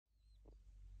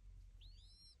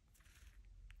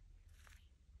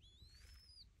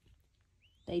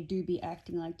they do be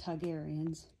acting like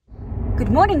Targaryens. Good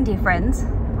morning, dear friends.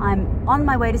 I'm on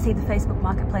my way to see the Facebook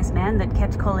Marketplace man that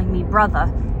kept calling me brother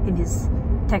in his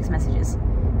text messages.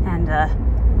 And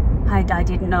I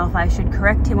didn't know if I should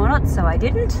correct him or not, so I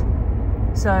didn't.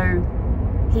 So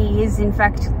he is in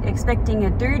fact expecting a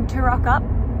dude to rock up,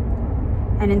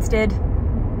 and instead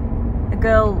a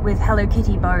girl with Hello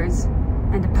Kitty bows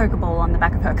and a Pokeball on the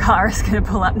back of her car is going to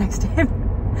pull up next to him.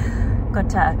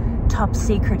 Got a top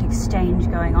secret exchange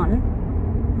going on.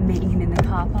 I'm meeting him in the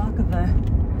car park of a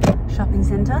shopping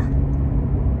centre.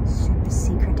 Super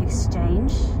secret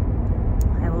exchange.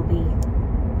 I will be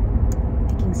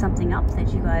picking something up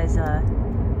that you guys are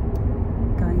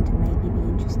going to maybe be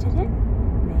interested in.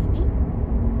 Maybe.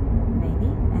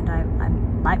 And I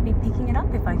might be picking it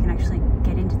up if I can actually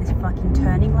get into this fucking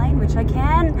turning lane, which I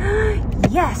can.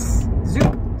 Yes!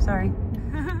 Zoop! Sorry.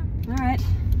 Alright,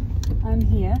 I'm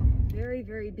here. Very,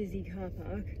 very busy car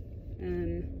park.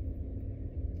 I'm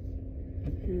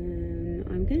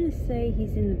gonna say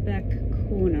he's in the back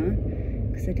corner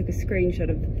because I took a screenshot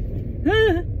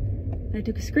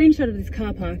of this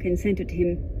car park and sent it to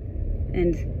him,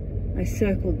 and I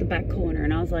circled the back corner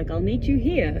and I was like, I'll meet you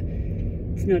here.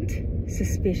 It's not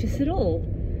suspicious at all.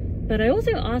 But I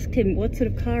also asked him, what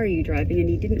sort of car are you driving, and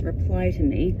he didn't reply to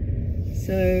me.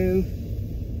 So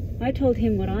I told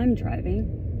him what I'm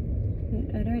driving.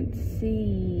 But I don't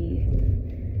see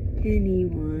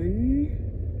anyone.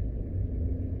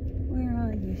 Where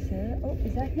are you, sir? Oh,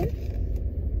 is that him?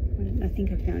 I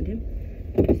think I found him.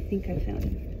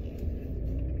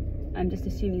 I'm just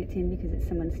assuming it's him because it's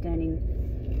someone standing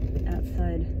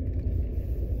outside.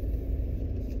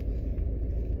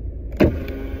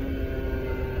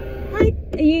 Hi,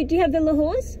 do you have the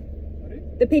lahores? Sorry?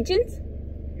 The pigeons?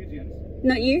 Pigeons.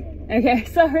 Not you? Okay,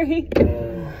 sorry.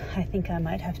 I think I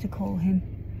might have to call him.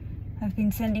 I've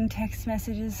been sending text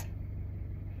messages,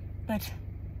 but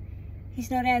he's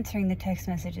not answering the text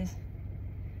messages.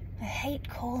 I hate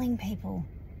calling people.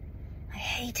 I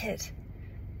hate it.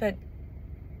 But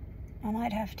I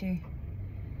might have to.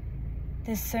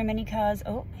 There's so many cars.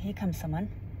 Oh, here comes someone.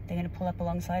 They're going to pull up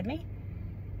alongside me.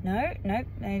 No, nope,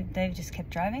 they've just kept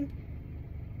driving.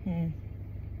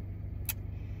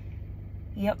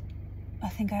 Yep, I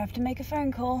think I have to make a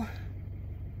phone call.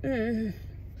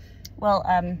 Well,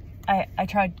 I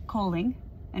tried calling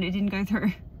and it didn't go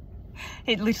through.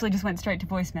 It literally just went straight to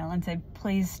voicemail and said,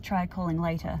 please try calling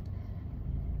later.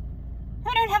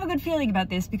 I don't have a good feeling about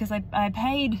this because I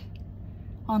paid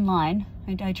online.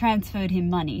 I transferred him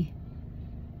money.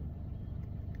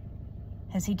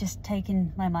 Has he just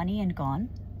taken my money and gone?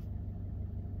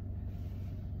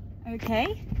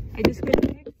 Okay, I just got a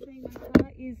text saying my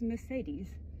car is Mercedes.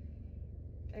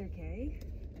 Okay,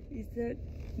 is that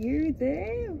you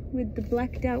there with the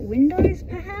blacked out windows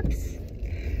perhaps?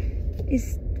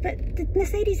 But the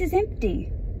Mercedes is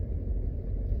empty.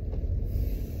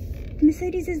 The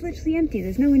Mercedes is literally empty,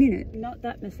 there's no one in it. Not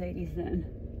that Mercedes then.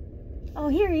 Oh,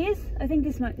 here he is. I think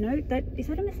this might, no, is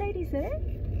that a Mercedes there?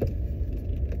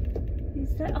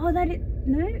 Is that, oh, no,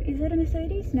 is that a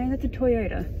Mercedes? No, that's a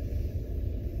Toyota.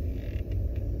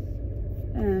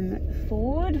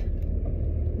 Ford,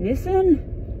 Nissan,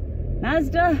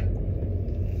 Mazda,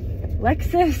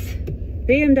 Lexus,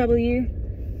 BMW,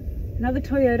 another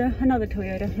Toyota, another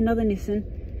Nissan,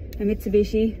 a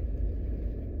Mitsubishi,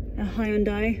 a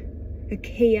Hyundai, a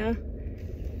Kia,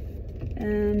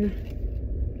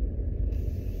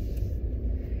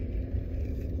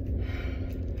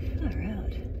 far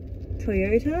out.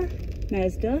 Toyota,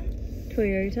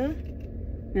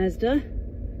 Mazda,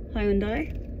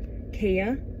 Hyundai,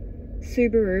 Kia,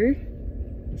 Subaru,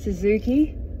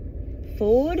 Suzuki,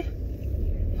 Ford,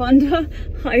 Honda,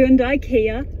 Hyundai,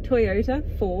 Kia, Toyota,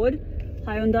 Ford,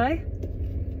 Hyundai,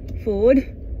 Ford,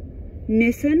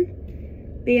 Nissan,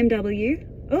 BMW.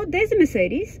 Oh, there's a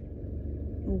Mercedes.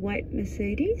 A white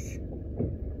Mercedes.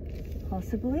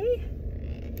 Possibly.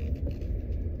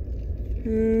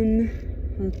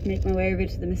 I'll make my way over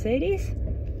to the Mercedes.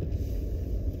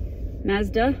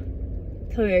 Mazda,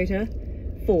 Toyota,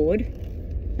 Ford,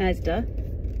 Mazda,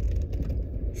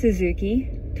 Suzuki,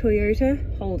 Toyota,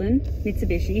 Holden,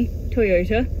 Mitsubishi,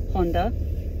 Toyota, Honda,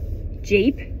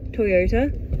 Jeep,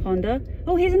 Toyota, Honda.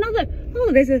 Oh, here's another.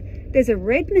 Oh, there's a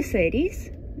red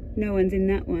Mercedes. No one's in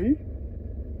that one.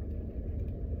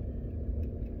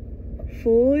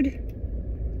 Ford,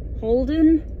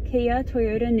 Holden, Kia,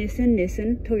 Toyota, Nissan,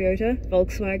 Toyota,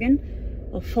 Volkswagen,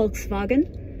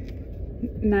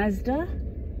 Mazda.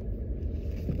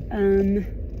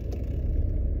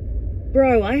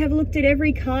 Bro, I have looked at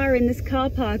every car in this car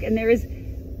park and there is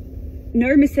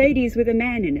no Mercedes with a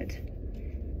man in it.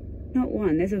 Not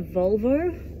one. There's a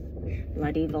Volvo.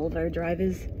 Bloody Volvo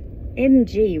drivers.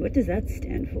 MG, what does that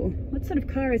stand for? What sort of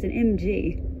car is an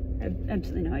MG? I have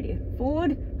absolutely no idea.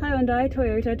 Ford, Hyundai,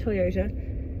 Toyota, Toyota.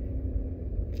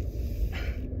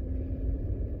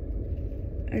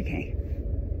 Okay.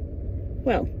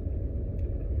 Well,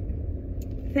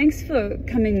 thanks for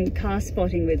coming car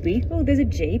spotting with me. Oh, there's a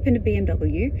Jeep and a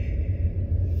BMW.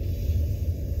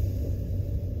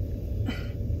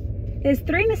 There's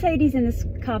 3 Mercedes in this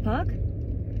car park,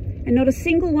 and not a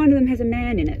single one of them has a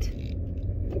man in it.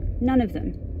 None of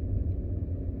them.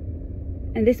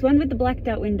 And this one with the blacked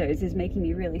out windows is making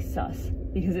me really sus,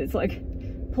 because it's like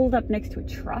pulled up next to a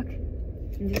truck.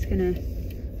 I'm just gonna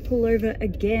pull over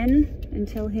again and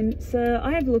tell him, sir,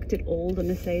 I have looked at all the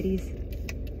Mercedes.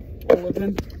 All of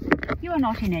them. You are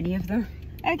not in any of them.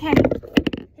 Okay.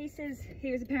 He says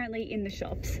he was apparently in the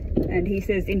shops, and he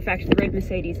says in fact the red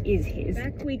Mercedes is his.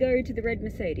 Back we go to the red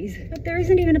Mercedes. But there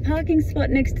isn't even a parking spot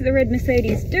next to the red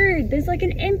Mercedes. Dude, there's like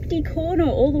an empty corner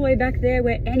all the way back there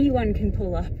where anyone can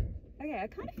pull up. Okay, I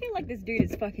kind of feel like this dude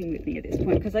is fucking with me at this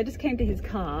point, because I just came to his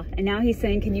car and now he's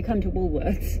saying, can you come to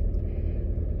Woolworths?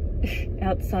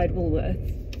 Outside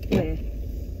Woolworths. Where?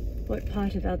 What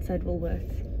part of outside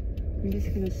Woolworths? I'm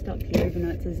just gonna stop here even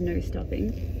though it says no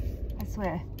stopping. I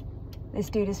swear, this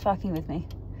dude is fucking with me.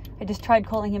 I just tried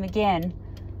calling him again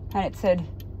and it said,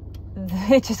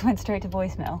 it just went straight to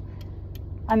voicemail.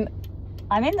 I'm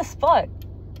in the spot.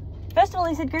 First of all,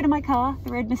 he said, go to my car,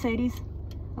 the red Mercedes.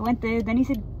 I went there, then he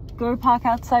said, go park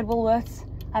outside Woolworths.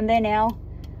 I'm there now.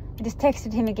 I just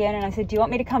texted him again and I said, do you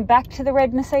want me to come back to the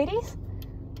red Mercedes?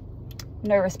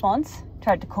 No response.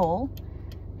 Tried to call.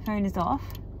 Phone is off.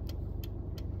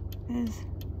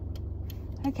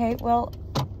 Okay, well,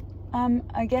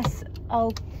 I guess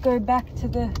I'll go back to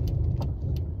the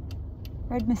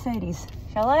red Mercedes,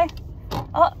 shall I?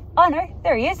 Oh no,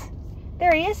 there he is.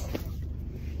 There he is.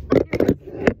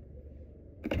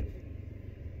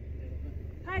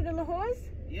 Hi, the Lahores?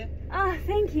 Yeah. Ah,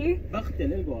 thank you.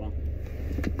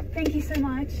 Thank you so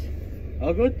much.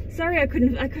 All good? Sorry, I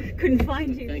couldn't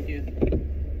find you. Thank you.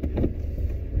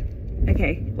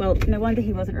 Okay, well, no wonder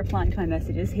he wasn't replying to my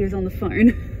messages. He was on the phone.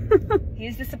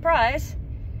 Here's the surprise.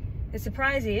 The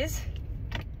surprise is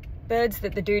birds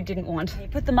that the dude didn't want. He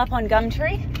put them up on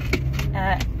Gumtree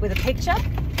with a picture,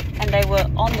 and they were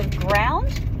on the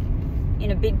ground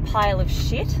in a big pile of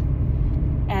shit,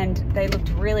 and they looked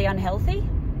really unhealthy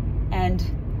and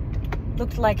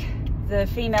looked like the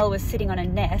female was sitting on a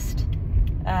nest,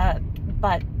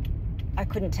 but I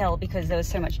couldn't tell because there was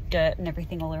so much dirt and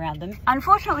everything all around them.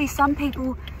 Unfortunately, some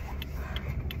people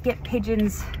get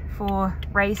pigeons for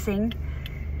racing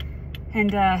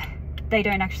and they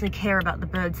don't actually care about the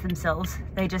birds themselves.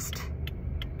 They just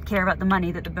care about the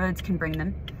money that the birds can bring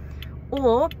them.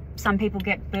 Or some people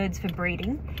get birds for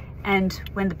breeding, and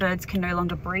when the birds can no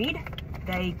longer breed,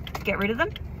 they get rid of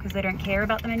them because they don't care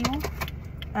about them anymore.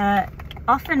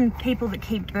 Often people that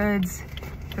keep birds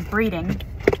for breeding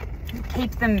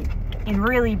keep them in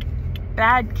really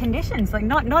bad conditions. Like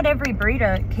not every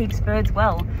breeder keeps birds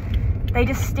well. They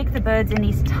just stick the birds in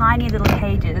these tiny little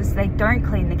cages. They don't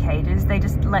clean the cages. They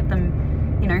just let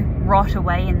them, you know, rot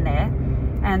away in there.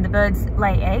 And the birds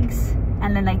lay eggs,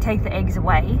 and then they take the eggs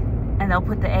away and they'll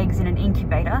put the eggs in an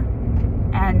incubator,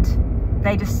 and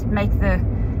they just make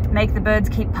the birds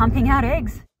keep pumping out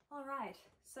eggs. All right,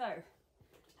 so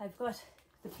I've got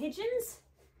the pigeons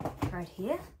right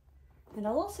here, and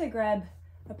I'll also grab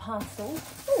a parcel.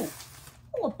 Oh,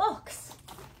 a box.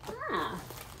 Ah,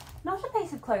 not a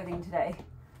piece of clothing today,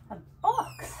 a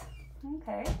box.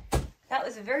 Okay, that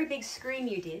was a very big scream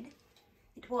you did.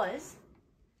 It was.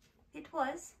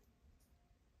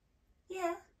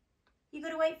 Yeah, you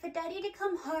gotta wait for Daddy to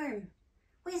come home.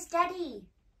 Where's Daddy?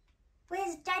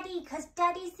 Where's Daddy? Because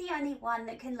Daddy's the only one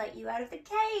that can let you out of the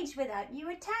cage without you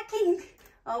attacking.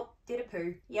 Oh, did a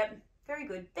poo. Yep. Very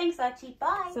good. Thanks, Archie.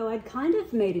 Bye. So I'd kind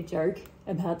of made a joke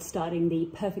about starting the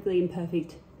Perfectly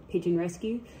Imperfect Pigeon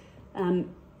Rescue.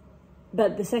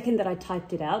 But the second that I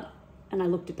typed it out and I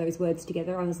looked at those words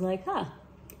together, I was like,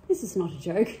 this is not a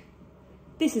joke.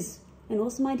 This is an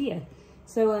awesome idea.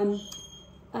 So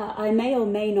I may or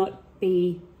may not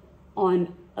be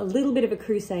on a little bit of a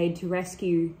crusade to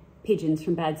rescue pigeons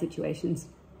from bad situations.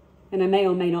 And I may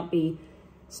or may not be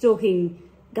stalking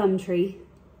Gumtree,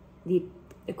 the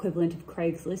equivalent of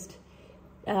Craigslist,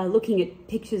 looking at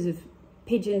pictures of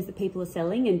pigeons that people are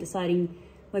selling and deciding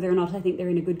whether or not I think they're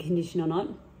in a good condition or not.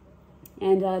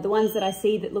 And the ones that I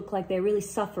see that look like they're really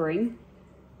suffering,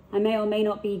 I may or may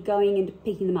not be going and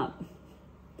picking them up.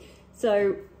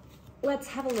 So let's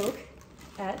have a look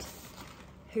at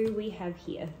who we have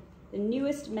here. The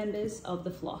newest members of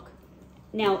the flock.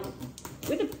 Now,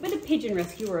 with a pigeon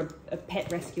rescue or a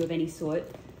pet rescue of any sort,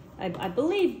 I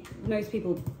believe most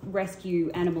people rescue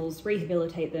animals,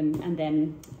 rehabilitate them, and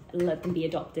then let them be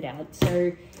adopted out.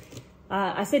 So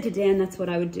I said to Dan that's what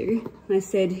I would do. I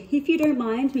said, if you don't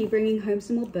mind me bringing home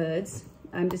some more birds,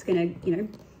 I'm just gonna, you know,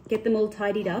 get them all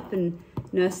tidied up and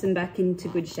nurse them back into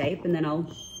good shape, and then I'll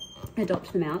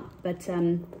adopt them out. But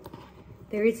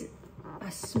there is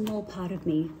a small part of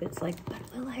me that's like, but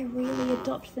will I really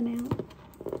adopt them out?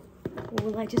 Or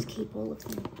will I just keep all of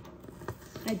them?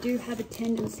 I do have a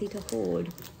tendency to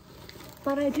hoard,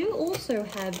 but I do also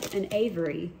have an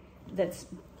aviary that's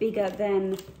bigger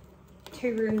than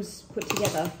 2 rooms put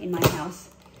together in my house.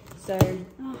 So,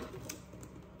 oh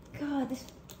God, this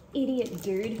idiot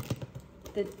dude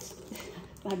that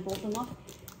I bought them off.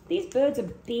 These birds are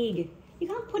big. You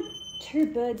can't put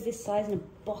 2 birds this size in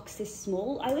a box this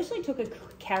small. I literally took a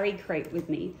carry crate with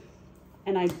me,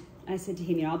 and I said to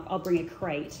him, you know, I'll bring a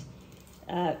crate.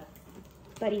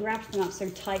 But he wrapped them up so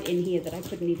tight in here that I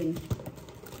couldn't even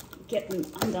get them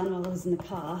undone while I was in the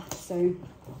car. So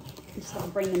I just had to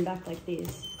bring them back like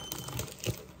this.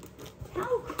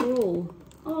 How cruel.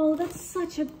 Oh, that's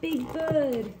such a big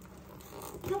bird.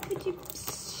 How could you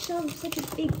shove such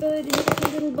a big bird in such a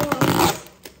little box?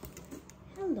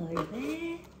 Hello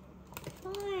there.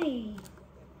 Hi.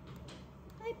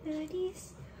 Hi,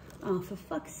 birdies. Oh, for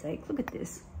fuck's sake, look at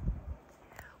this.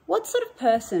 What sort of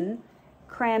person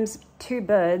crams 2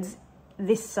 birds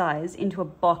this size into a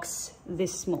box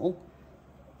this small?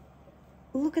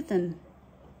 Look at them.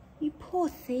 You poor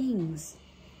things.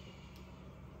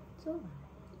 It's all right.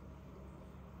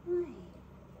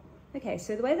 Hi. Okay,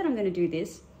 so the way that I'm going to do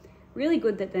this, really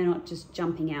good that they're not just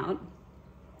jumping out.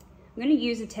 I'm going to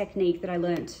use a technique that I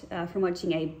learnt from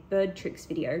watching a bird tricks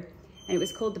video, and it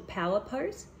was called the power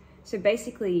pose. So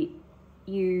basically,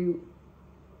 you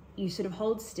sort of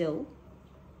hold still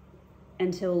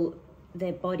until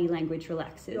their body language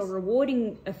relaxes. You're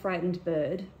rewarding a frightened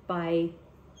bird by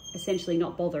essentially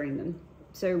not bothering them.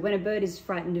 So when a bird is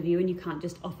frightened of you and you can't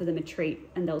just offer them a treat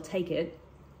and they'll take it,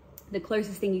 the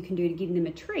closest thing you can do to giving them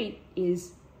a treat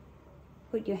is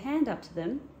put your hand up to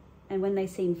them, and when they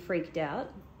seem freaked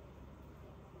out,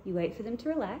 you wait for them to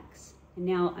relax. And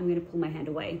now I'm going to pull my hand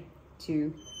away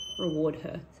to reward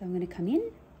her. So I'm going to come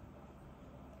in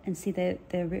and see they're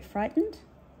a bit frightened.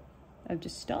 I've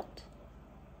just stopped.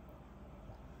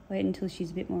 Wait until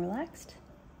she's a bit more relaxed.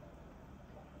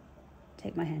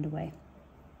 Take my hand away.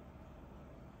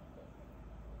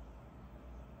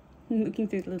 I'm looking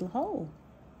through the little hole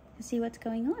to see what's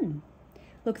going on.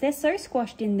 Look, they're so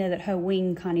squashed in there that her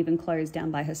wing can't even close down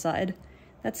by her side.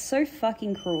 That's so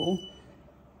fucking cruel.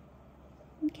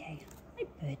 Okay, hi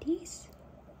birdies.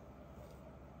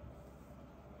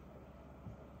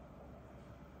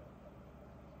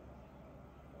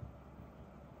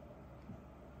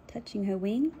 Touching her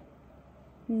wing,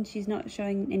 and she's not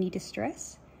showing any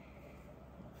distress.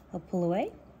 I'll pull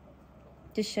away,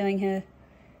 just showing her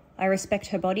I respect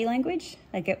her body language.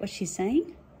 I get what she's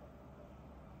saying.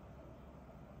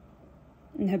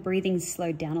 And her breathing's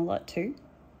slowed down a lot too.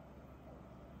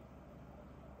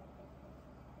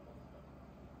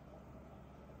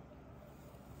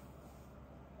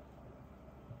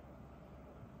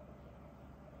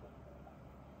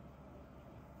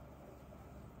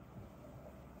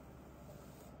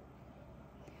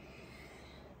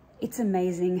 It's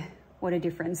amazing what a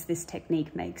difference this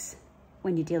technique makes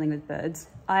when you're dealing with birds.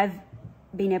 I've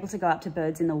been able to go up to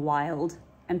birds in the wild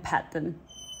and pat them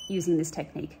using this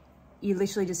technique. You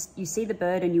literally just, you see the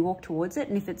bird and you walk towards it,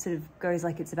 and if it sort of goes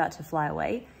like it's about to fly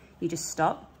away, you just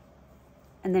stop.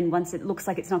 And then once it looks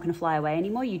like it's not going to fly away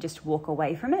anymore, you just walk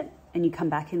away from it and you come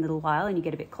back in a little while and you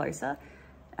get a bit closer.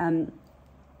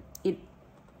 It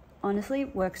honestly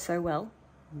works so well.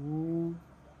 Ooh.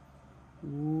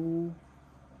 Ooh.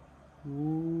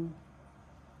 Ooh,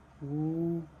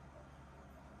 ooh,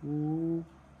 ooh,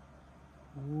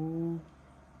 ooh.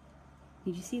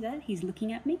 Did you see that? He's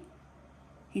looking at me.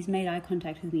 He's made eye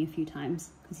contact with me a few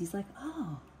times because he's like,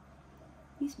 oh,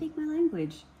 you speak my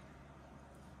language.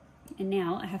 And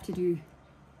now I have to do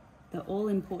the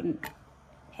all-important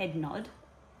head nod.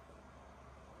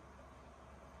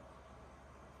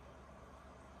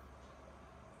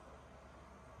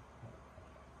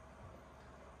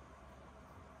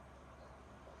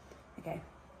 Okay,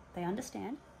 they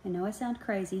understand. I know I sound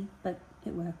crazy, but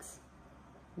it works.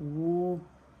 Ooh,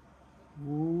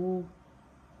 ooh,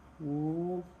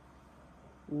 ooh,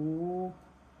 ooh,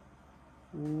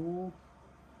 ooh.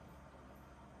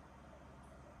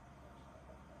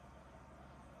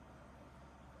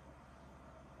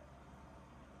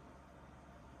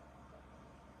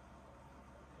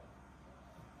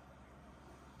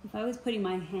 If I was putting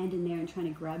my hand in there and trying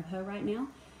to grab her right now,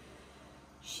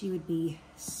 she would be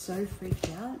so freaked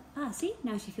out. Ah, see?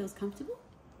 Now she feels comfortable.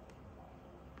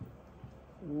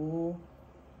 Whoa,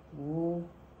 whoa,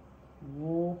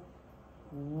 whoa,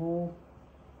 whoa,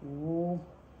 whoa, whoa.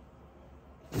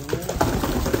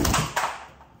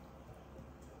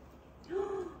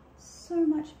 So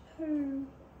much poo.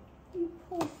 You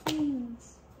poor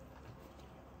things.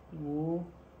 Whoa,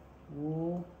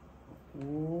 whoa,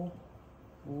 whoa,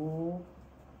 whoa,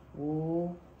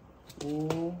 whoa,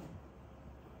 whoa,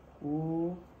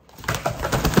 whoa.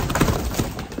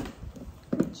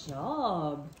 Good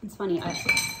job. It's funny,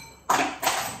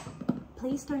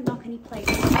 please don't knock any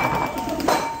plates.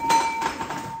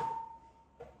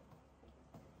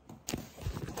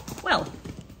 Well,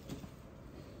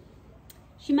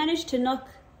 she managed to knock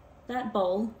that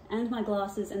bowl and my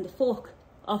glasses and the fork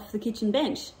off the kitchen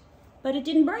bench, but it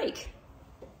didn't break.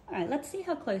 All right, let's see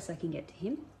how close I can get to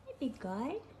him. Hey, big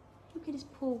guy. Look at his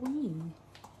poor wing.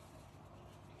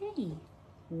 Hey.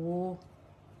 Whoa,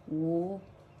 whoa,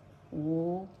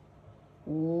 whoa,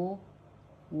 whoa,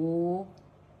 whoa,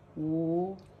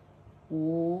 whoa,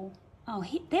 whoa. Oh,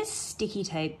 there's sticky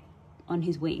tape on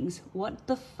his wings. What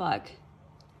the fuck?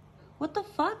 What the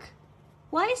fuck?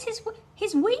 Why is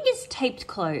his wing is taped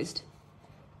closed?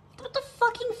 What the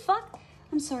fucking fuck?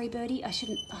 I'm sorry, birdie. I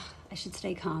should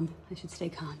stay calm. I should stay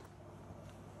calm.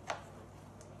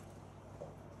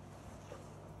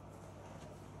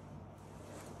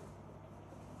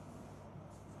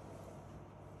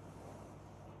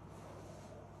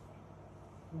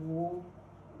 Whoa,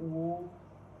 whoa,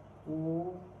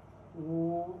 whoa,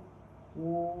 whoa,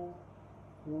 whoa,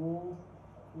 whoa,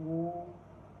 whoa,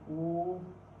 whoa,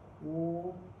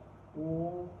 whoa,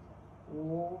 whoa,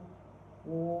 whoa,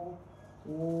 whoa,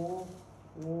 whoa,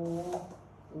 whoa,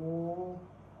 whoa.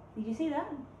 Did you see that?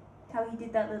 How he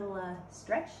did that little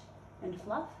stretch and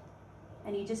fluff?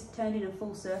 And he just turned in a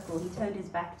full circle. He turned his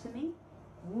back to me.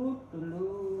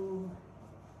 Whoop-de-loo.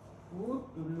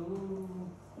 Whoop-de-loo.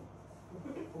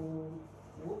 Whoop-de-loo.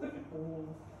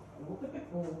 Whoop-de-loo.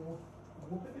 Whoop-de-loo.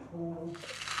 Whoop-de-loo.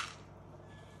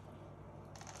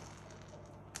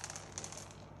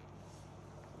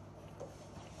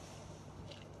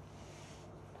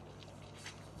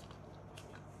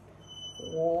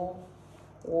 Oh,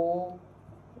 oh,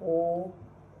 oh,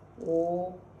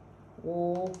 oh,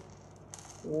 oh,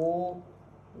 oh,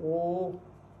 oh,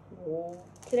 oh.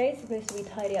 Today's supposed to be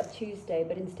Tidy Up Tuesday,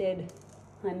 but instead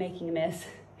I'm making a mess.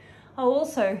 Oh,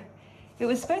 also, it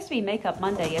was supposed to be Makeup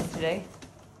Monday yesterday,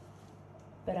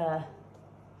 but I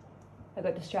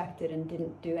got distracted and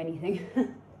didn't do anything.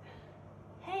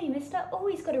 Hey, mister. Oh,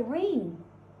 he's got a ring.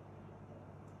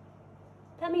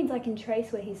 That means I can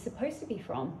trace where he's supposed to be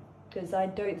from. Because I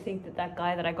don't think that that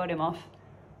guy that I got him off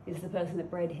is the person that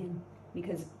bred him.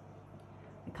 Because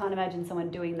I can't imagine someone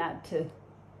doing that to...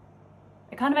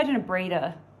 I can't imagine a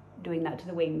breeder doing that to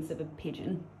the wings of a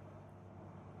pigeon.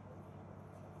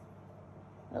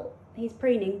 Well, he's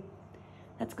preening.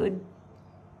 That's good.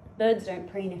 Birds don't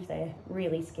preen if they're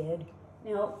really scared.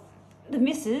 Now, the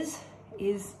missus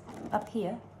is up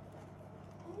here.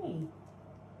 Hey.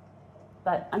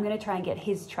 But I'm going to try and get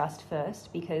his trust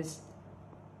first because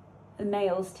the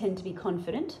males tend to be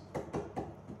confident.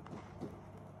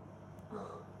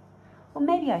 Or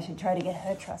maybe I should try to get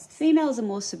her trust. Females are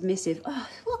more submissive. Oh,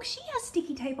 look, she has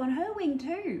sticky tape on her wing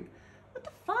too. What the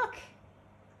fuck?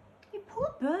 You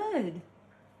poor bird.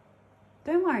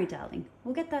 Don't worry, darling.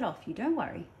 We'll get that off you. Don't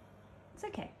worry. It's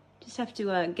okay. Just have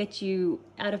to get you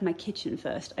out of my kitchen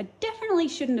first. I definitely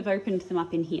shouldn't have opened them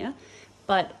up in here,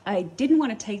 but I didn't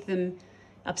want to take them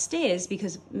upstairs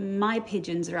because my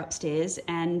pigeons are upstairs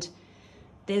and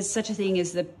there's such a thing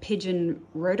as the pigeon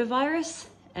rotavirus,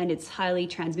 and it's highly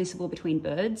transmissible between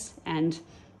birds, and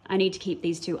I need to keep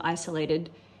these two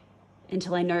isolated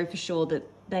until I know for sure that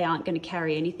they aren't going to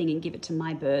carry anything and give it to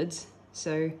my birds.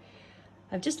 So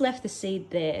I've just left the seed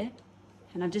there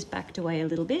and I've just backed away a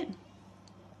little bit.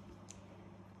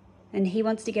 And he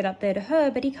wants to get up there to her,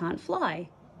 but he can't fly.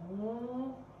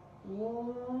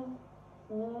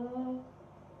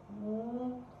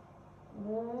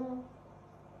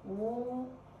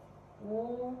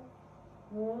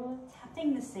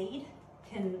 Tapping the seed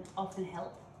can often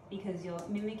help because you're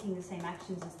mimicking the same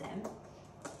actions as them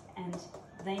and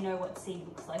they know what seed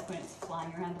looks like when it's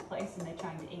flying around the place and they're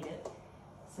trying to eat it.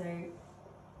 So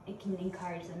it can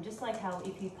encourage them, just like how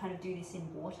if you kind of do this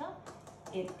in water,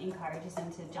 it encourages them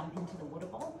to jump into the water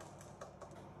bowl.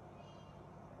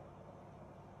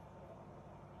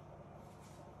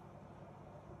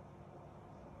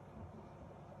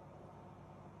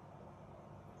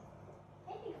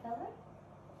 Hey, big fella.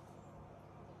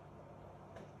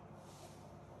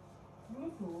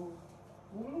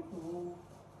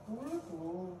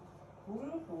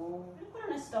 put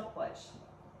on a stopwatch.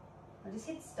 I'll just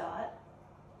hit start,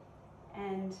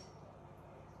 and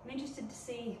I'm interested to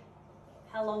see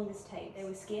how long this takes. They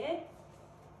were scared,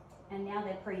 and now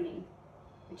they're preening,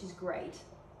 which is great.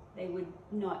 They would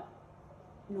not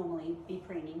normally be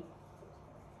preening.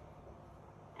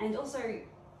 And also,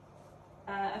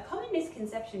 a common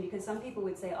misconception, because some people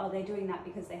would say, oh, they're doing that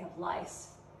because they have lice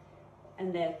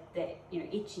and they're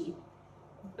itchy.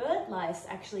 Bird lice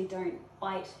actually don't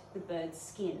bite the bird's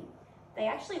skin. They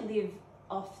actually live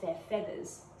off their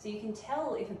feathers. So you can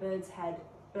tell if a bird's had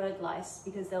bird lice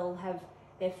because they'll have,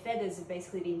 their feathers have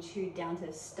basically been chewed down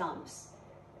to stumps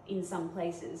in some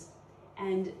places.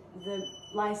 And the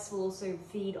lice will also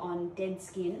feed on dead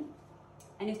skin.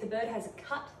 And if the bird has a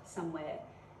cut somewhere,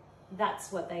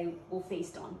 that's what they will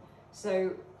feast on.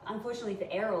 So unfortunately for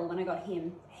Errol, when I got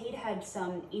him, he'd had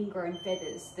some ingrown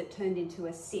feathers that turned into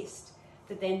a cyst,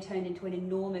 that then turned into an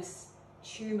enormous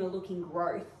tumor looking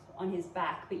growth on his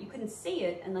back, but you couldn't see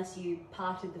it unless you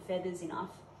parted the feathers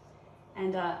enough.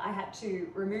 And I had to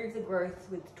remove the growth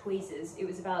with tweezers. It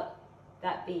was about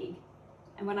that big.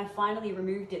 And when I finally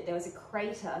removed it, there was a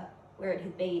crater where it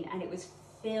had been, and it was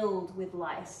filled with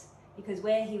lice, because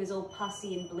where he was all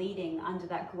pussy and bleeding under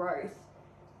that growth,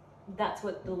 that's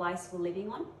what the lice were living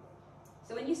on.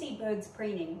 So when you see birds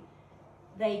preening,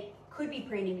 they could be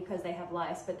preening because they have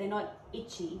lice, but they're not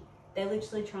itchy. They're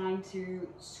literally trying to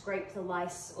scrape the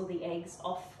lice or the eggs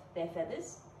off their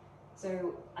feathers.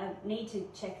 So I need to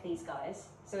check these guys.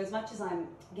 So as much as I'm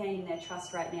gaining their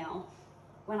trust right now,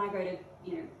 when I go to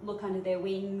look under their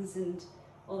wings and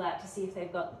all that to see if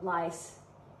they've got lice,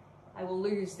 I will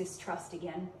lose this trust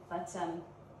again. But thought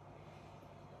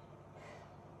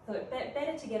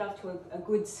better to get off to a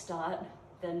good start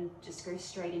than just go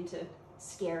straight into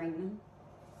scaring them.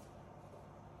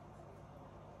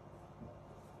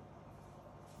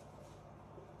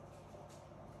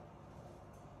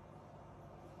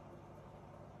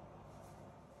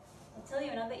 I'll tell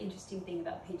you another interesting thing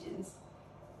about pigeons.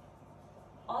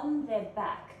 On their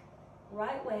back,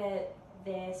 right where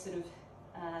their sort of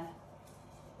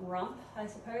rump, I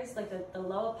suppose, like the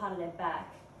lower part of their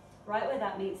back, right where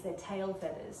that meets their tail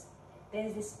feathers,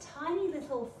 there's this tiny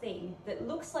little thing that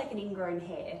looks like an ingrown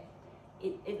hair.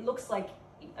 It looks like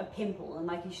a pimple and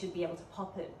like you should be able to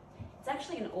pop it. It's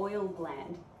actually an oil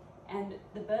gland, and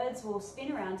the birds will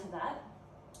spin around to that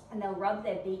and they'll rub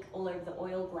their beak all over the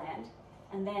oil gland,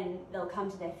 and then they'll come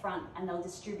to their front and they'll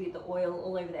distribute the oil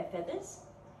all over their feathers.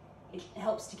 It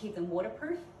helps to keep them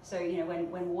waterproof. So,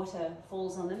 when water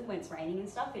falls on them, when it's raining and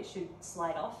stuff, it should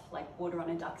slide off like water on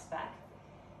a duck's back.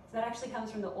 So that actually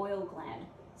comes from the oil gland.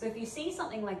 So if you see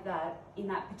something like that in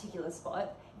that particular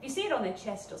spot, if you see it on their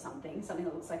chest or something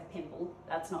that looks like a pimple,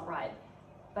 that's not right.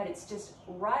 But it's just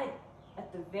right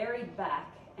at the very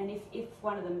back. And if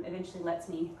one of them eventually lets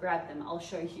me grab them, I'll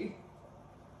show you.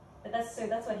 But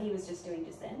that's what he was just doing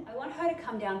just then. I want her to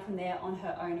come down from there on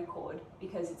her own accord,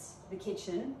 because it's the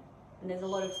kitchen and there's a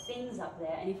lot of things up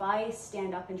there. And if I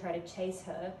stand up and try to chase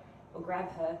her or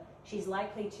grab her, she's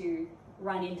likely to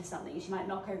run into something. She might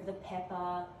knock over the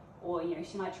pepper, or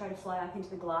she might try to fly up into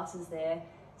the glasses there.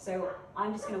 So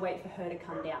I'm just going to wait for her to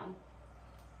come down.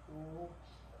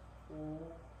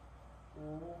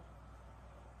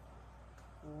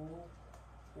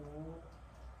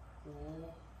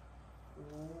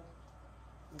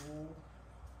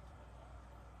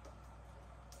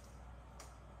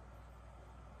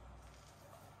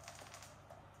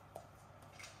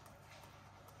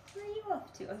 Where are you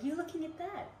off to? Are you looking at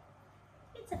that?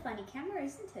 It's a funny camera,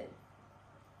 isn't it?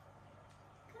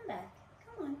 Come back.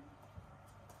 Come on.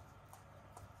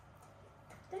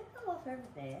 Don't go off over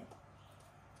there.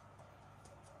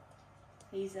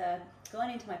 He's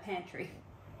gone into my pantry.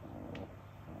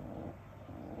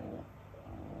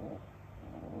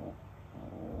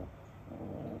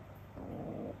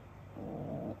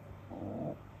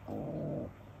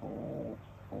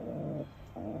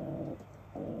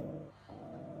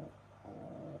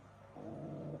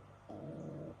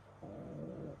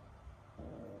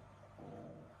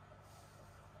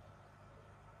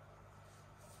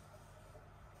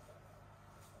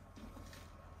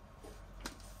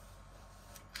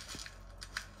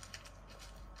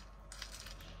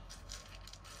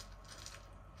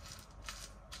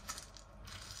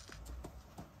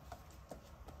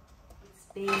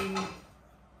 Been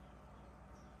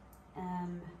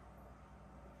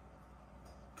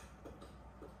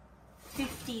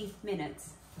 50 minutes.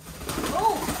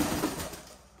 Oh!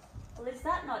 Well, is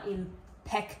that not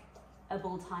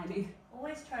impeccable timing?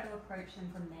 Always try to approach them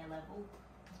from their level.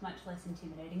 It's much less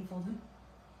intimidating for them.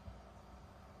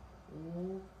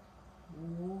 Oh,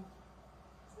 oh.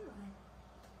 It's alright.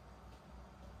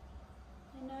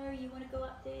 I know you want to go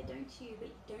up there, don't you?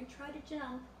 But don't try to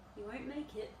jump. You won't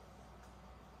make it.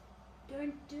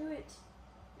 Don't do it,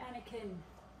 Anakin.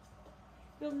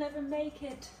 You'll never make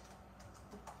it.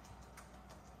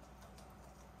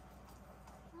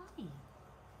 Hi.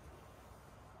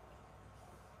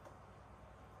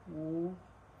 Oh.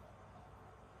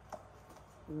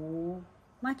 Oh.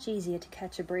 Much easier to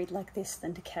catch a breed like this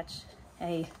than to catch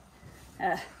a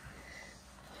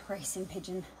racing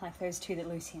pigeon like those two that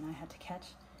Lucy and I had to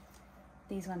catch.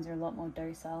 These ones are a lot more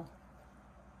docile.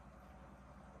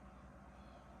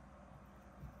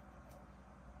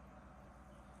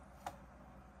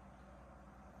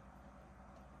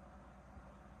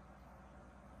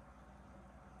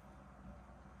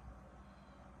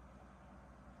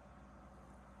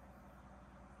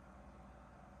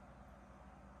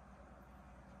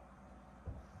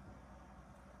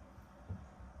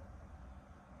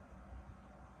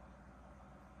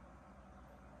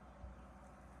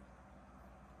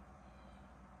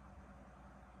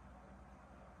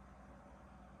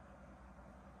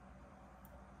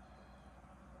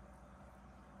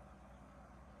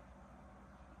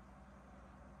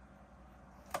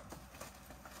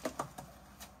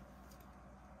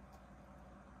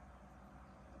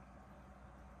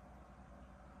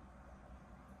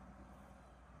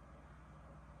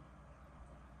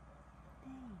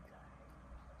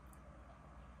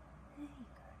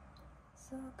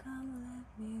 So come let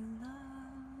me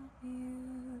love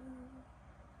you,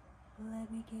 let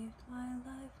me give my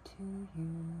life to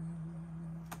you,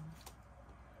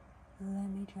 let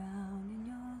me drown in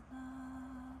your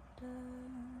laughter,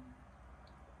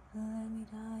 let me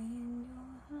die in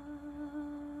your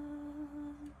heart,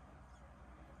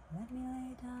 let me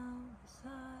lay down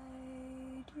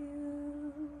beside you,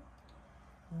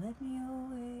 let me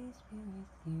always be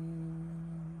with you.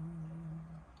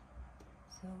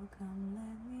 So come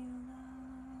let me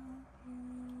love you,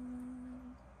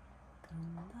 come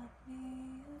love me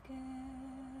again.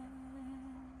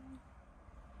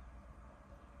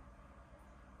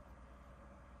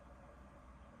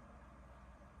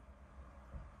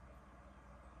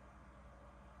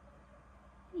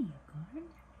 Here you go.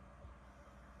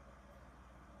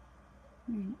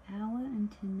 We're an hour and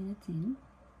 10 minutes in,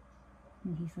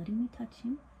 and he's letting me touch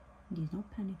him, and he's not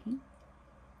panicking.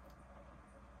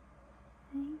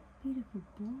 Hey, beautiful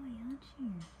boy, aren't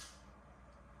you?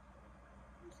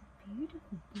 He's a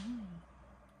beautiful boy.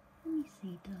 Let me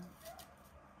see, Dove.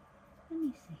 Let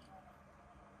me see.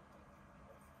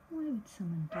 Why would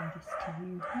someone do this to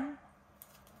you, huh?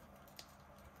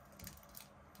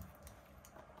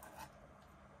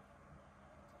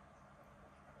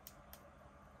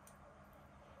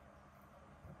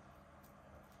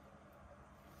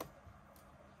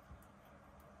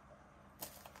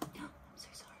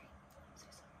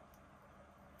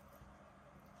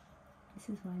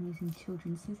 This is why I'm using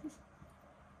children's scissors.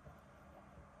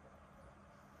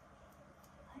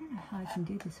 I don't know how I can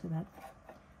do this without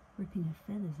ripping her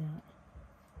feathers out.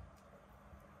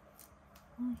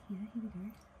 Oh, here we go.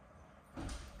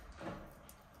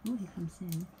 Oh, here comes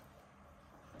Sam.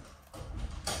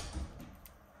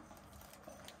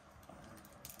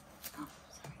 Oh,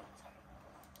 sorry.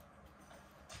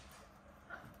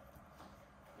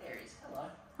 There he is. Hello.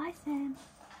 Hi, Sam.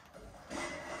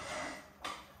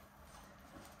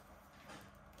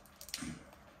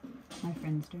 My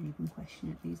friends don't even question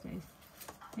it these days.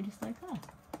 They're just like, oh,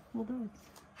 all birds.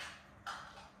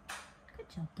 Good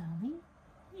job, darling.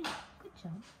 Yeah, good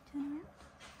job. Turn around.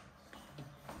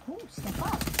 Oh, step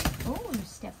up. Oh, you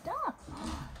stepped up.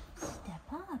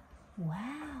 Step up.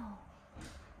 Wow.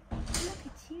 Look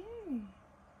at you.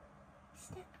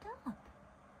 Stepped up.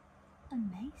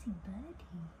 Amazing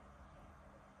birdie.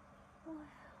 Wow.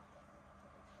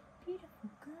 Beautiful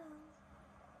girl.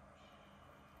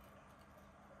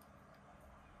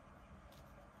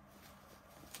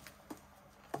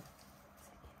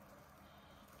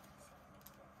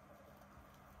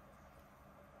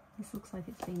 This looks like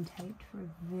it's been taped for a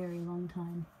very long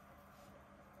time.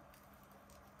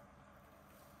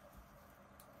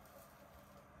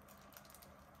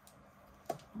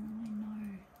 Oh, I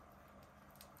know.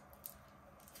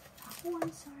 Oh,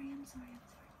 I'm sorry.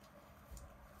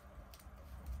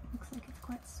 Looks like it's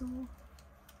quite sore.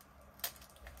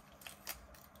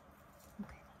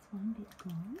 Okay, that's one bit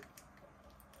gone.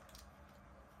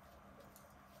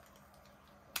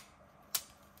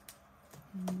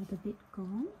 Another bit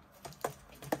gone.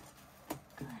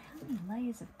 God, how many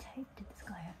layers of tape did this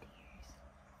guy have to use?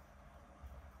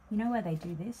 You know why they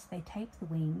do this? They tape the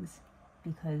wings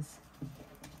because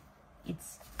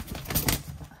it's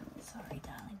sorry,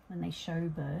 darling. When they show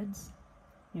birds,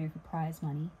 you know, for prize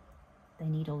money, they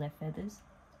need all their feathers.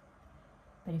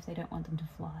 But if they don't want them to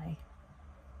fly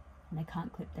and they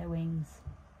can't clip their wings,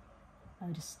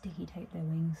 they'll just sticky tape their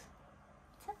wings.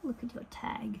 Let's have a look at your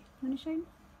tag. You want to show me?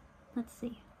 Let's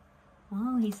see.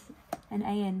 Oh, he's an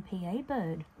ANPA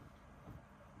bird.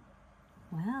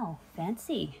 Wow,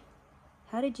 fancy.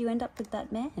 How did you end up with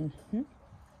that man?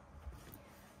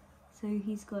 So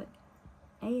he's got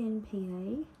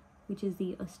ANPA, which is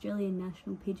the Australian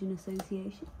National Pigeon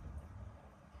Association.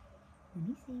 Let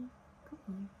me see. Come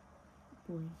on.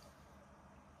 Good boy.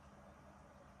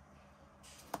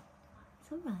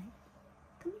 It's alright.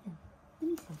 Come here. Let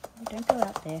me see. Oh, don't go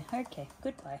out there. Okay,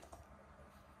 goodbye.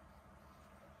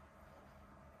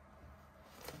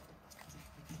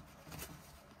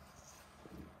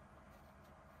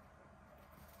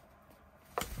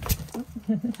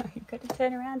 No, you've got to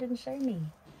turn around and show me.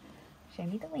 Show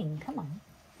me the wing, come on.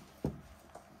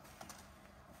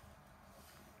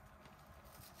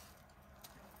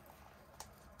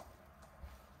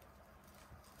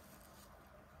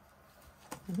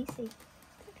 Let me see.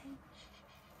 Okay.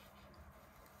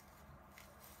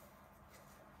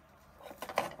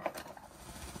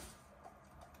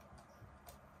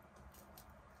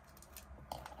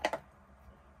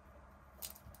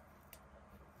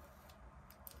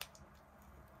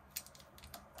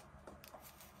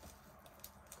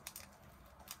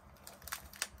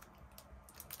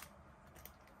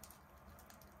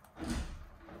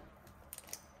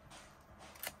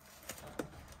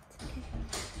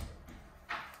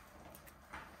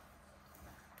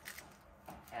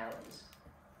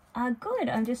 Good.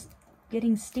 I'm just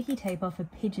getting sticky tape off a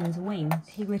pigeon's wing.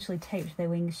 He literally taped their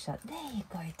wings shut. There you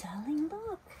go, darling.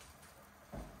 Look.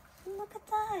 Look at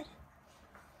that.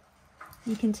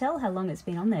 You can tell how long it's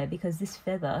been on there because this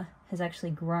feather has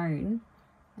actually grown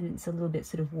and it's a little bit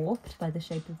sort of warped by the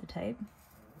shape of the tape.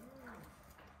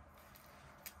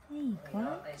 There you go. You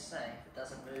know what they say, if it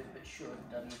doesn't move but should,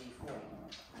 WD-40.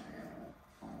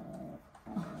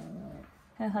 Oh,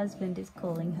 her husband is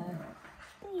calling her.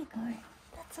 There you go.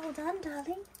 That's all done,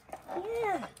 darling.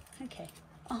 Yeah. Okay.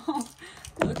 Oh,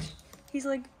 look. He's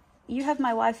like, you have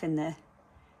my wife in there.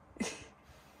 You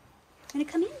gonna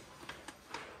come in?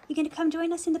 You gonna come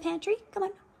join us in the pantry? Come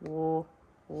on. Whoa,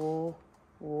 whoa,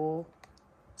 whoa.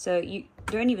 So you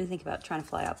don't even think about trying to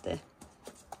fly up there.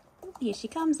 Here she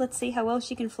comes. Let's see how well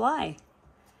she can fly.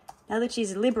 Now that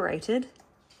she's liberated,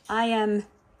 I am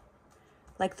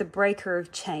like the breaker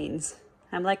of chains.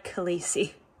 I'm like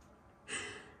Khaleesi.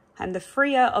 I'm the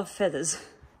freer of feathers.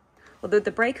 Or the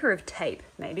breaker of tape,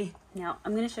 maybe. Now,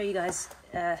 I'm going to show you guys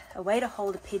a way to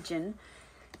hold a pigeon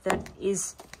that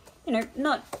is, you know,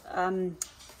 not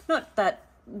that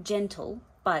gentle,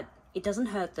 but it doesn't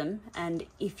hurt them. And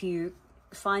if you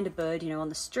find a bird, you know, on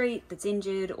the street that's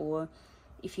injured, or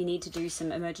if you need to do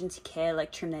some emergency care,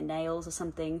 like trim their nails or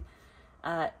something,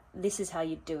 this is how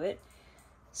you do it.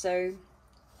 So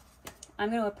I'm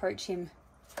going to approach him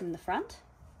from the front,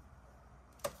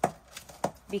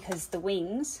 because the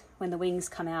wings, when the wings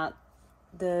come out,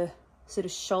 the sort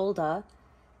of shoulder,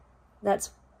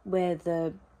 that's where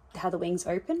how the wings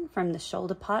open, from the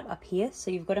shoulder part up here. So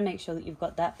you've got to make sure that you've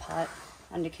got that part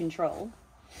under control.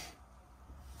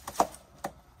 All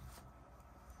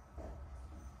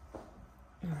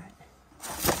right.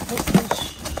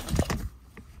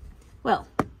 Well,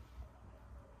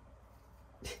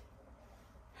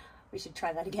 we should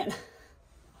try that again.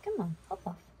 Come on, hop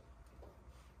off.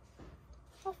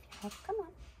 Off you hop, come on.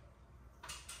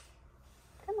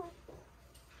 Come on.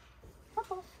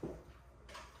 Hop off.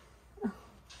 Oh.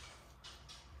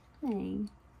 Hey.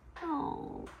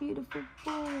 Oh, beautiful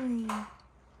boy.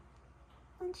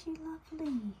 Aren't you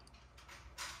lovely?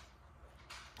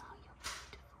 Oh, you're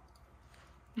beautiful.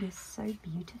 You're so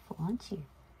beautiful, aren't you?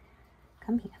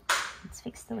 Come here. Let's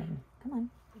fix the wing. Come on.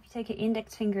 If you take your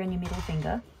index finger and your middle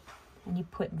finger and you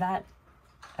put that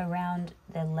around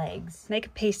their legs, make a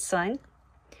peace sign.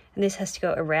 And this has to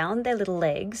go around their little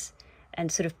legs and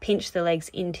sort of pinch the legs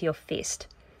into your fist.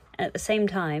 And at the same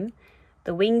time,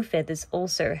 the wing feathers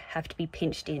also have to be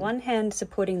pinched in. One hand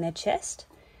supporting their chest,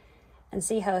 and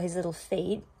see how his little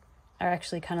feet are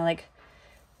actually kind of like,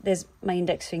 there's my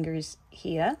index finger is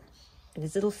here, and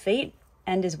his little feet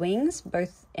and his wings,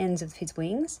 both ends of his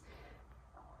wings,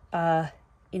 are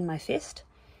in my fist,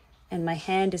 and my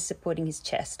hand is supporting his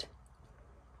chest.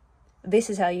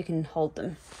 This is how you can hold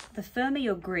them. The firmer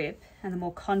your grip and the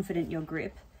more confident your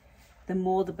grip, the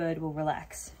more the bird will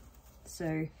relax.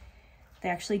 So they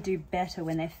actually do better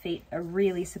when their feet are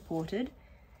really supported.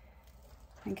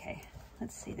 Okay,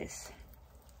 let's see this.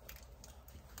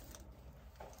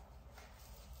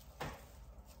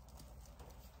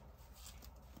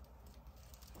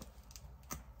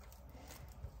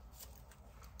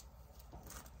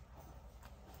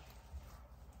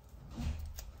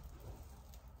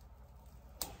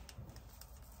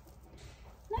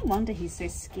 No wonder he's so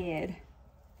scared.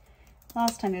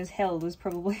 Last time he was held was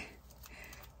probably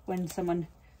when someone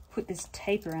put this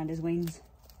tape around his wings.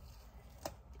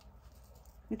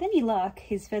 With any luck,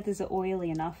 his feathers are oily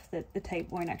enough that the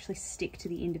tape won't actually stick to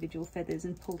the individual feathers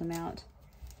and pull them out.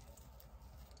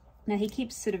 Now he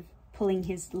keeps sort of pulling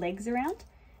his legs around,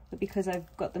 but because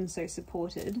I've got them so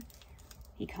supported,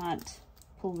 he can't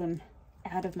pull them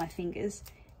out of my fingers.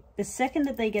 The second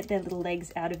that they get their little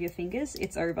legs out of your fingers,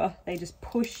 it's over. They just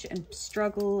push and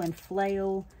struggle and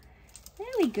flail. There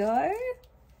we go.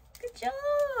 Good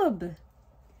job.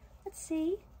 Let's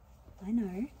see. I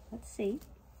know. Let's see.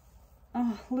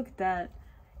 Oh, look at that.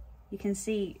 You can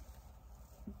see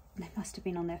they must have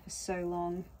been on there for so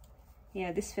long.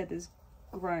 Yeah, this feather's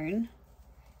grown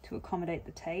to accommodate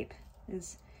the tape.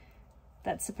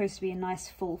 That's supposed to be a nice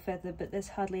full feather, but there's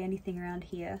hardly anything around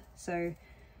here. So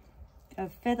a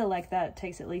feather like that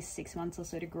takes at least 6 months or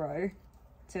so to grow.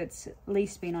 So it's at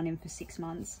least been on him for 6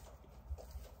 months.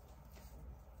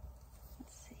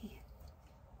 Let's see.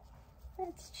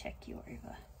 Let's check you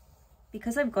over.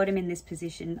 Because I've got him in this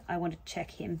position, I want to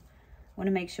check him. I want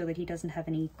to make sure that he doesn't have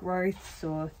any growths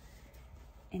or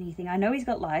anything. I know he's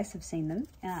got lice, I've seen them.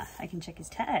 Ah, I can check his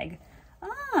tag.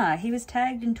 Ah, he was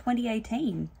tagged in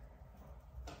 2018.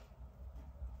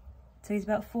 So he's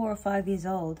about 4 or 5 years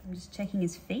old. I'm just checking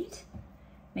his feet.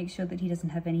 Make sure that he doesn't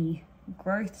have any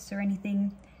growths or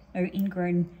anything. No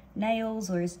ingrown nails,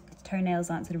 or his toenails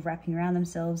aren't sort of wrapping around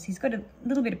themselves. He's got a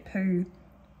little bit of poo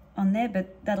on there,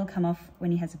 but that'll come off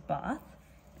when he has a bath.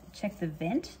 Check the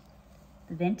vent.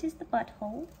 The vent is the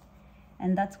butthole,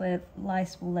 and that's where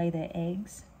lice will lay their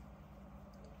eggs.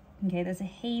 Okay, there's a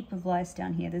heap of lice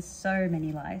down here. There's so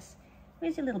many lice.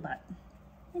 Where's your little butt?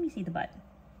 Let me see the butt.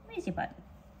 Where's your butt?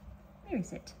 Where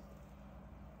is it?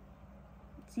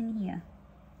 It's in here.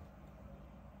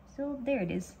 So there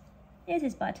it is. There's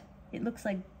his butt. It looks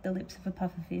like the lips of a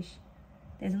pufferfish.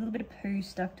 There's a little bit of poo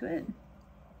stuck to it,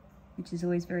 which is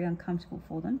always very uncomfortable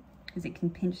for them because it can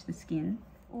pinch the skin.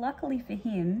 Luckily for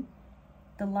him,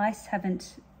 the lice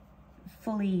haven't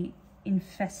fully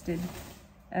infested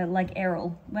like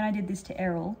Errol. When I did this to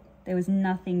Errol, there was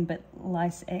nothing but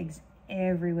lice eggs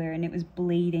everywhere, and it was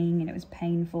bleeding and it was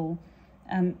painful.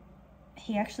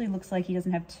 He actually looks like he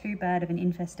doesn't have too bad of an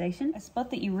infestation. A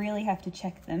spot that you really have to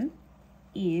check them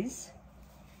is,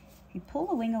 if you pull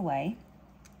the wing away,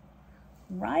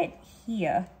 right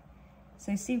here.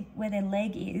 So see where their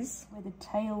leg is, where the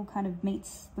tail kind of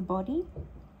meets the body?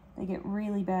 They get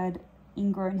really bad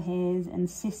ingrown hairs and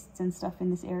cysts and stuff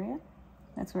in this area.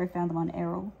 That's where I found them on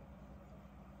Errol.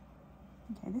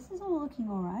 Okay, this is all looking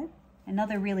all right.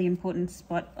 Another really important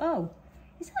spot. Oh,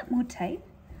 is that more tape?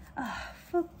 Ah, oh,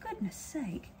 for goodness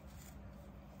sake.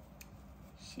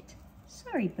 Shit.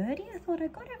 Sorry, birdie, I thought I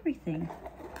got everything.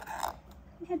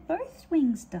 We had both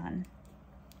wings done.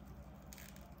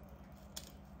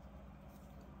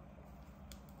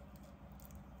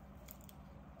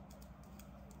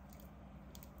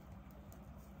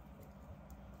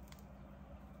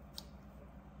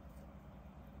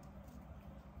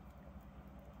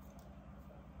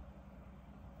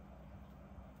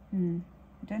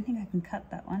 I don't think I can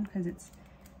cut that one because it's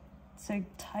so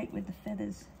tight with the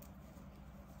feathers.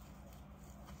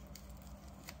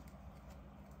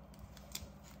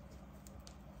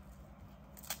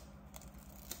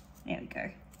 There we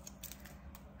go.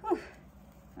 Whew.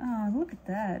 Oh, look at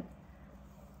that.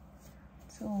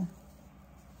 It's all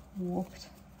warped.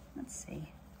 Let's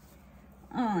see.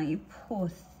 Oh, you poor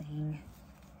thing.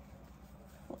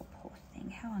 Poor thing.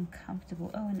 How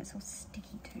uncomfortable. Oh, and it's all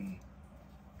sticky too.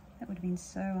 That would have been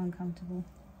so uncomfortable.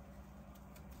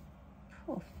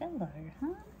 Poor fellow,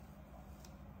 huh?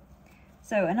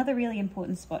 So another really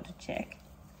important spot to check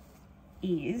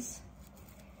is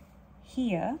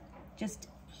here, just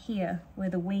here,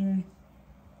 where the wing,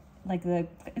 like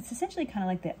it's essentially kind of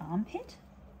like their armpit.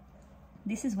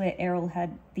 This is where Errol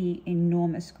had the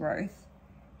enormous growth.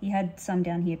 He had some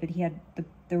down here, but he had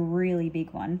the really big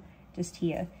one just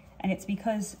here. And it's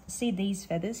because, see these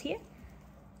feathers here?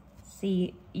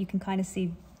 See, you can kind of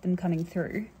see them coming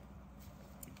through.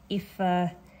 If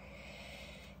they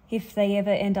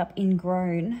ever end up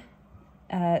ingrown,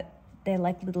 they're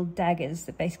like little daggers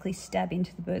that basically stab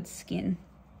into the bird's skin.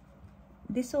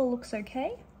 This all looks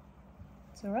okay.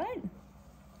 It's all right.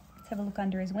 Let's have a look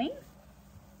under his wing.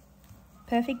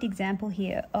 Perfect example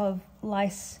here of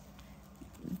lice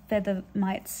feather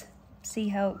mites. See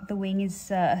how the wing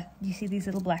is, you see these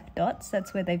little black dots?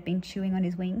 That's where they've been chewing on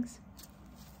his wings.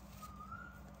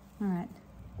 All right,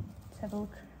 let's have a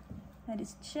look at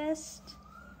his chest.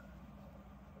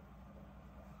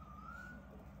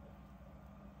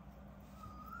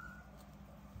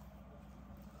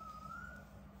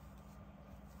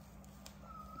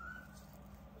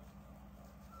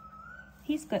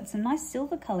 he's got some nice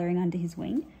silver colouring under his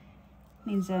wing.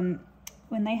 Means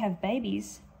when they have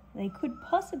babies, they could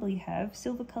possibly have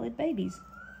silver coloured babies.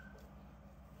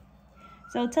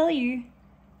 So I'll tell you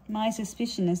my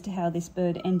suspicion as to how this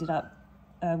bird ended up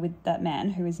with that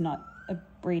man who is not a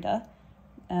breeder.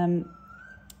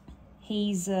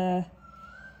 He's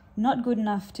not good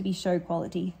enough to be show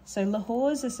quality. So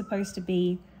Lahores are supposed to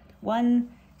be one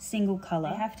single colour.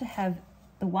 They have to have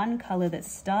the one colour that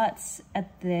starts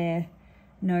at their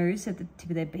nose, at the tip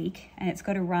of their beak, and it's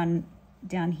got to run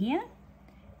down here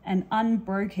and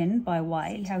unbroken by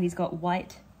white. See how he's got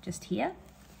white just here?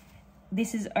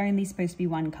 This is only supposed to be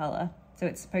one colour. So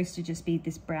it's supposed to just be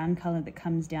this brown colour that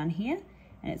comes down here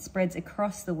and it spreads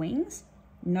across the wings.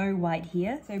 No white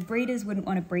here. So breeders wouldn't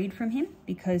want to breed from him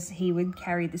because he would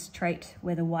carry this trait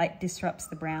where the white disrupts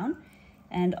the brown.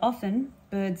 And often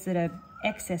birds that are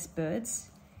excess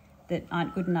birds that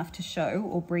aren't good enough to show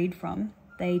or breed from,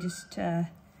 they just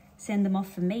send them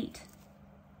off for meat.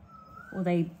 Or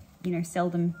they, you know, sell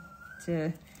them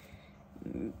to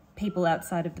people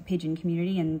outside of the pigeon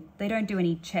community, and they don't do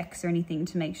any checks or anything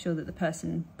to make sure that the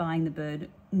person buying the bird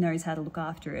knows how to look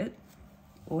after it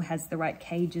or has the right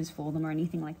cages for them or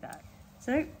anything like that.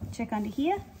 So check under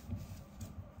here.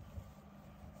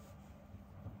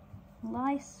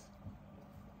 Lice.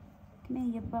 Come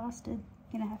here, you bastard.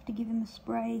 Gonna have to give him a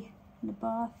spray and a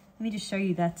bath. Let me just show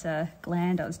you that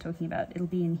gland I was talking about. It'll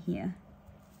be in here.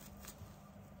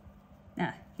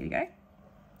 Ah, here we go.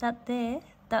 That there,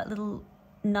 that little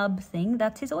nub thing,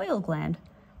 that's his oil gland.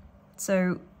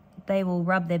 So they will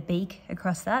rub their beak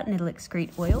across that and it'll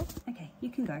excrete oil. Okay, you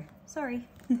can go. Sorry.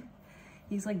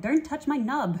 He's like, don't touch my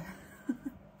nub.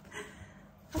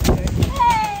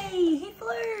 Hey, he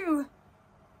flew.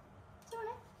 It's all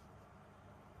right.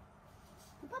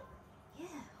 Hop up. Yeah,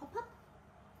 hop up.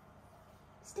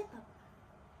 Step up.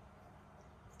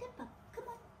 Step up. Come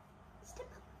on. Step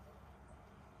up.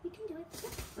 You can do it.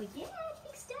 Oh yeah,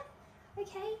 big step.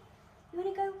 Okay. You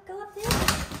want to go up there?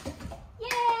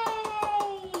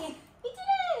 Yay! You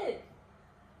did it!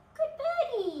 Good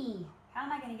birdie! How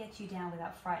am I going to get you down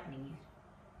without frightening you?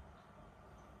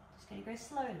 Just going to go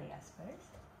slowly, I suppose.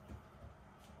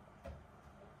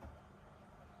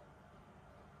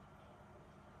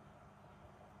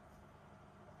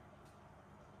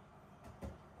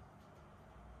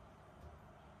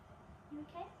 You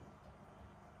okay?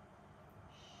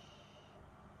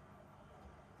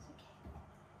 It's okay.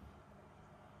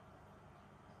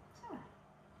 It's all right.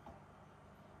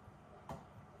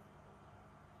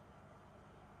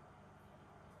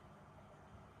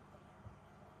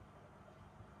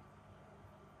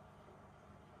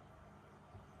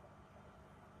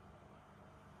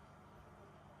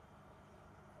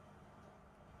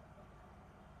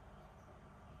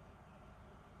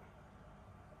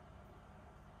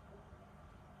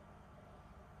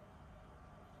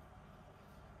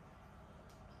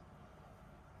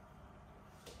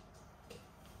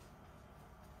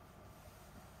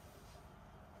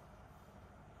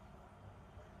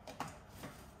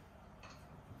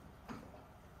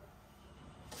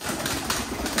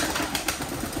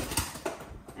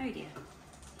 Oh dear,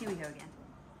 here we go again.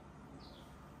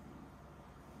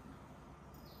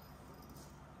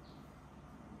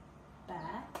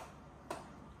 Back,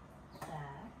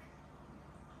 back.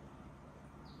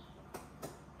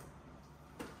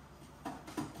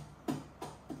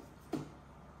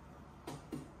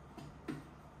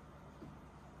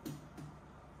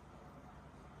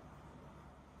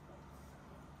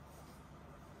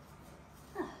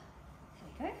 Ah, there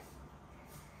we go.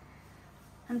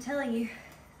 I'm telling you,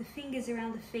 the fingers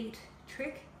around the feet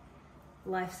trick,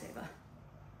 lifesaver.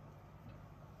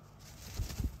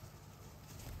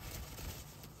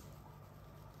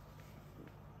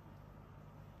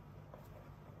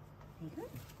 There you go.